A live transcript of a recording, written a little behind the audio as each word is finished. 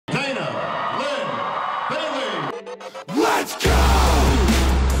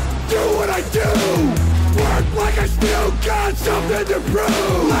I do, work like I still got something to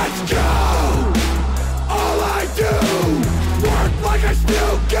prove. Let's go. All I do, work like I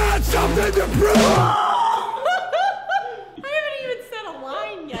still got something to prove.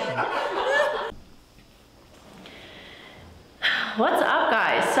 What's up,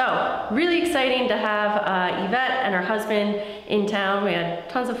 guys? So really exciting to have Yvette and her husband in town. We had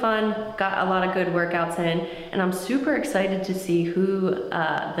tons of fun, got a lot of good workouts in, and I'm super excited to see who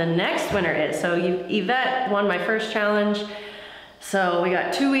the next winner is. So Yvette won my first challenge, so we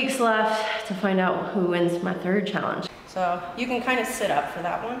got 2 weeks left to find out who wins my third challenge. So you can kind of sit up for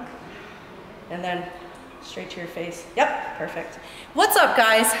that one, and then straight to your face. Yep, perfect. What's up,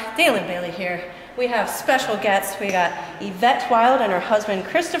 guys? Daylin Bailey here. We have special guests. We got Yvette Wild and her husband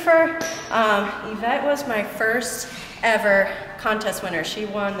Christopher. Yvette was my first ever contest winner. She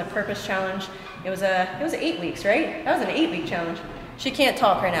won the Purpose Challenge. It was 8 weeks, right? That was an 8-week challenge. She can't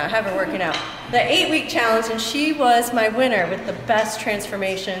talk right now. I have her working out. The 8-week challenge, and she was my winner with the best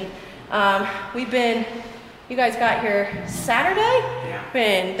transformation. You guys got here Saturday.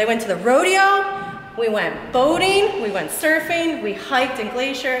 Yeah. They went to the rodeo. We went boating, we went surfing, we hiked in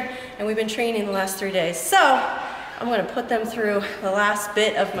Glacier, and we've been training the last 3 days. So I'm gonna put them through the last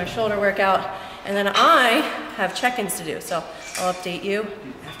bit of my shoulder workout, and then I have check-ins to do. So I'll update you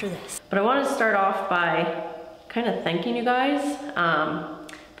after this. But I wanna start off by kind of thanking you guys.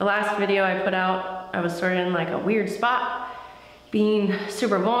 The last video I put out, I was sort of in like a weird spot, being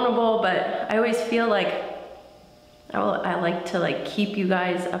super vulnerable, but I always feel like I like to like keep you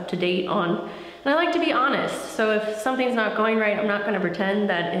guys up to date on. And I like to be honest, so if something's not going right, I'm not gonna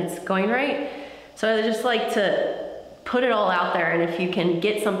pretend that it's going right. So I just like to put it all out there, and if you can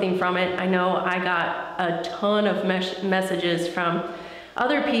get something from it, I know I got a ton of messages from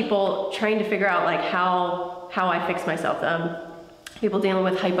other people trying to figure out like how I fix myself. People dealing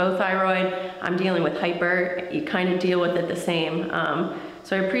with hypothyroid, I'm dealing with hyper, you kind of deal with it the same.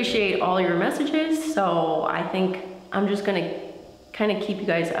 So I appreciate all your messages, so I think I'm just gonna kind of keep you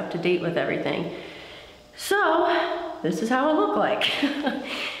guys up to date with everything. So this is how I look like.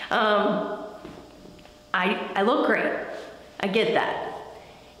 I look great. I get that.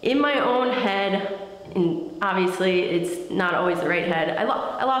 In my own head, and obviously it's not always the right head, I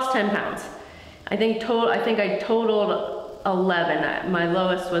lost 10 pounds. I think I totaled 11. My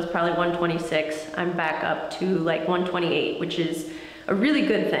lowest was probably 126. I'm back up to like 128, which is a really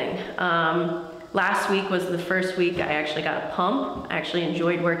good thing. Last week was the first week I actually got a pump. I actually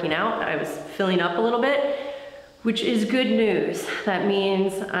enjoyed working out. I was filling up a little bit, which is good news. That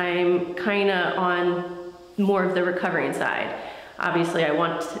means I'm kind of on more of the recovering side. Obviously, I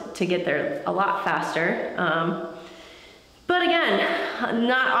want to get there a lot faster. But again,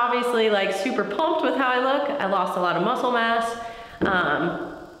 not obviously like super pumped with how I look. I lost a lot of muscle mass.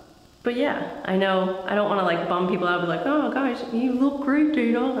 But yeah, I know I don't want to like bum people out and be like, oh guys, you look great,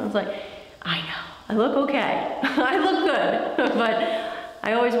 Dana. I was like, I know, I look okay. I look good, but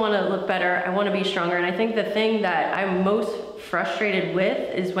I always want to look better. I want to be stronger. And I think the thing that I'm most frustrated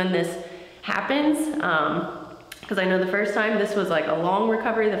with is when this happens, because I know the first time, this was like a long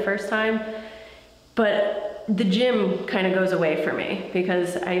recovery the first time, but the gym kind of goes away for me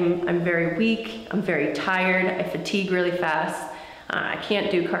because I'm very weak, I'm very tired, I fatigue really fast. I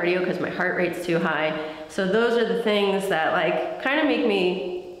can't do cardio because my heart rate's too high. So those are the things that like kind of make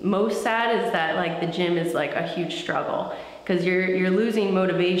me most sad, is that like the gym is like a huge struggle because you're losing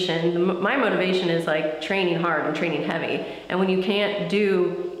motivation. My motivation is like training hard and training heavy. And when you can't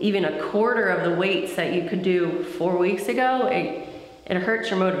do even a quarter of the weights that you could do 4 weeks ago, it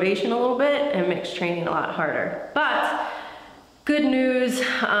hurts your motivation a little bit and makes training a lot harder. But good news,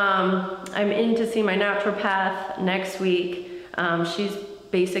 I'm in to see my naturopath next week. She's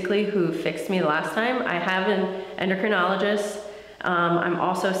basically who fixed me the last time. I have an endocrinologist. I'm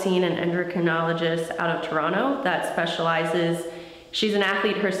also seeing an endocrinologist out of Toronto that specializes, she's an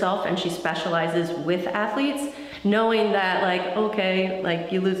athlete herself and she specializes with athletes, knowing that like, okay,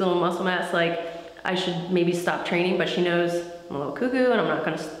 like you lose a little muscle mass, like I should maybe stop training, but she knows I'm a little cuckoo and I'm not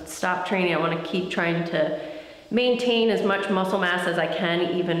gonna stop training. I wanna keep trying to maintain as much muscle mass as I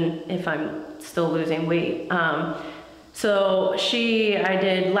can, even if I'm still losing weight. So I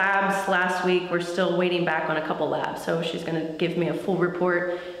did labs last week. We're still waiting back on a couple labs. So she's gonna give me a full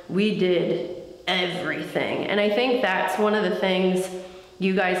report. We did everything. And I think that's one of the things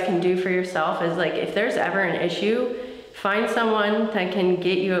you guys can do for yourself is like, if there's ever an issue, find someone that can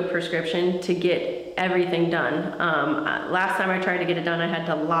get you a prescription to get everything done. Last time I tried to get it done, I had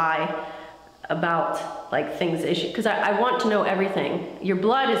to lie about like things issue, because I want to know everything. Your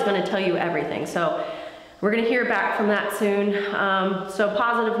blood is gonna tell you everything. So we're gonna hear back from that soon. So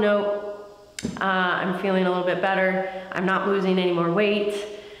positive note, I'm feeling a little bit better. I'm not losing any more weight.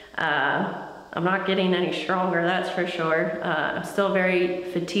 I'm not getting any stronger, that's for sure. I'm still very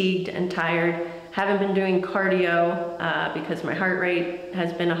fatigued and tired. Haven't been doing cardio because my heart rate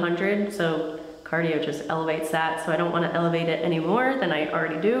has been 100, so cardio just elevates that, so I don't want to elevate it any more than I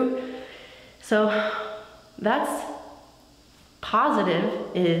already do. So that's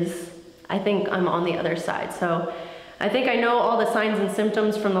positive, is I think I'm on the other side. So I think I know all the signs and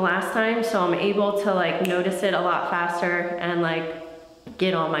symptoms from the last time, so I'm able to like notice it a lot faster and like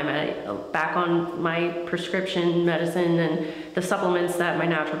get on my back on my prescription medicine and the supplements that my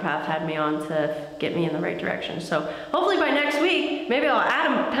naturopath had me on to get me in the right direction. So hopefully by next week, maybe I'll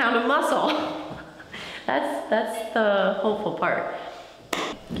add a pound of muscle. That's the hopeful part.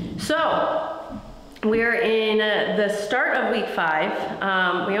 So we're in the start of week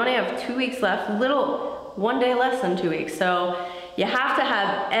 5. We only have 2 weeks left, one day less than 2 weeks. So you have to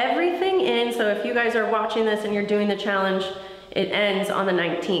have everything in. So if you guys are watching this and you're doing the challenge, it ends on the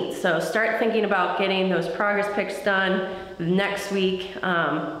 19th. So start thinking about getting those progress pics done next week.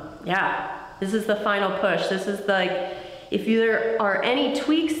 Yeah, this is the final push. This is like, if there are any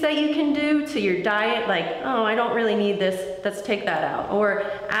tweaks that you can do to your diet, like, oh, I don't really need this, let's take that out. Or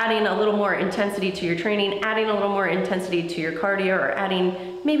adding a little more intensity to your training, adding a little more intensity to your cardio, or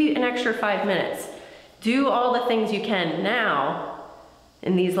adding maybe an extra 5 minutes. Do all the things you can now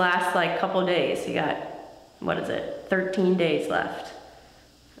in these last like couple days. You got, what is it, 13 days left.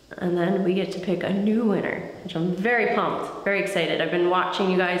 And then we get to pick a new winner, which I'm very pumped, very excited. I've been watching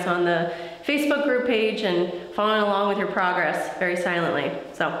you guys on the Facebook group page and following along with your progress very silently.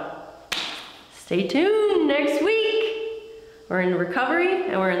 So stay tuned next week. We're in recovery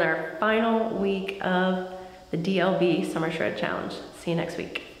and we're in our final week of the DLB Summer Shred Challenge. See you next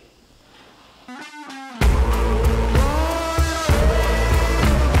week.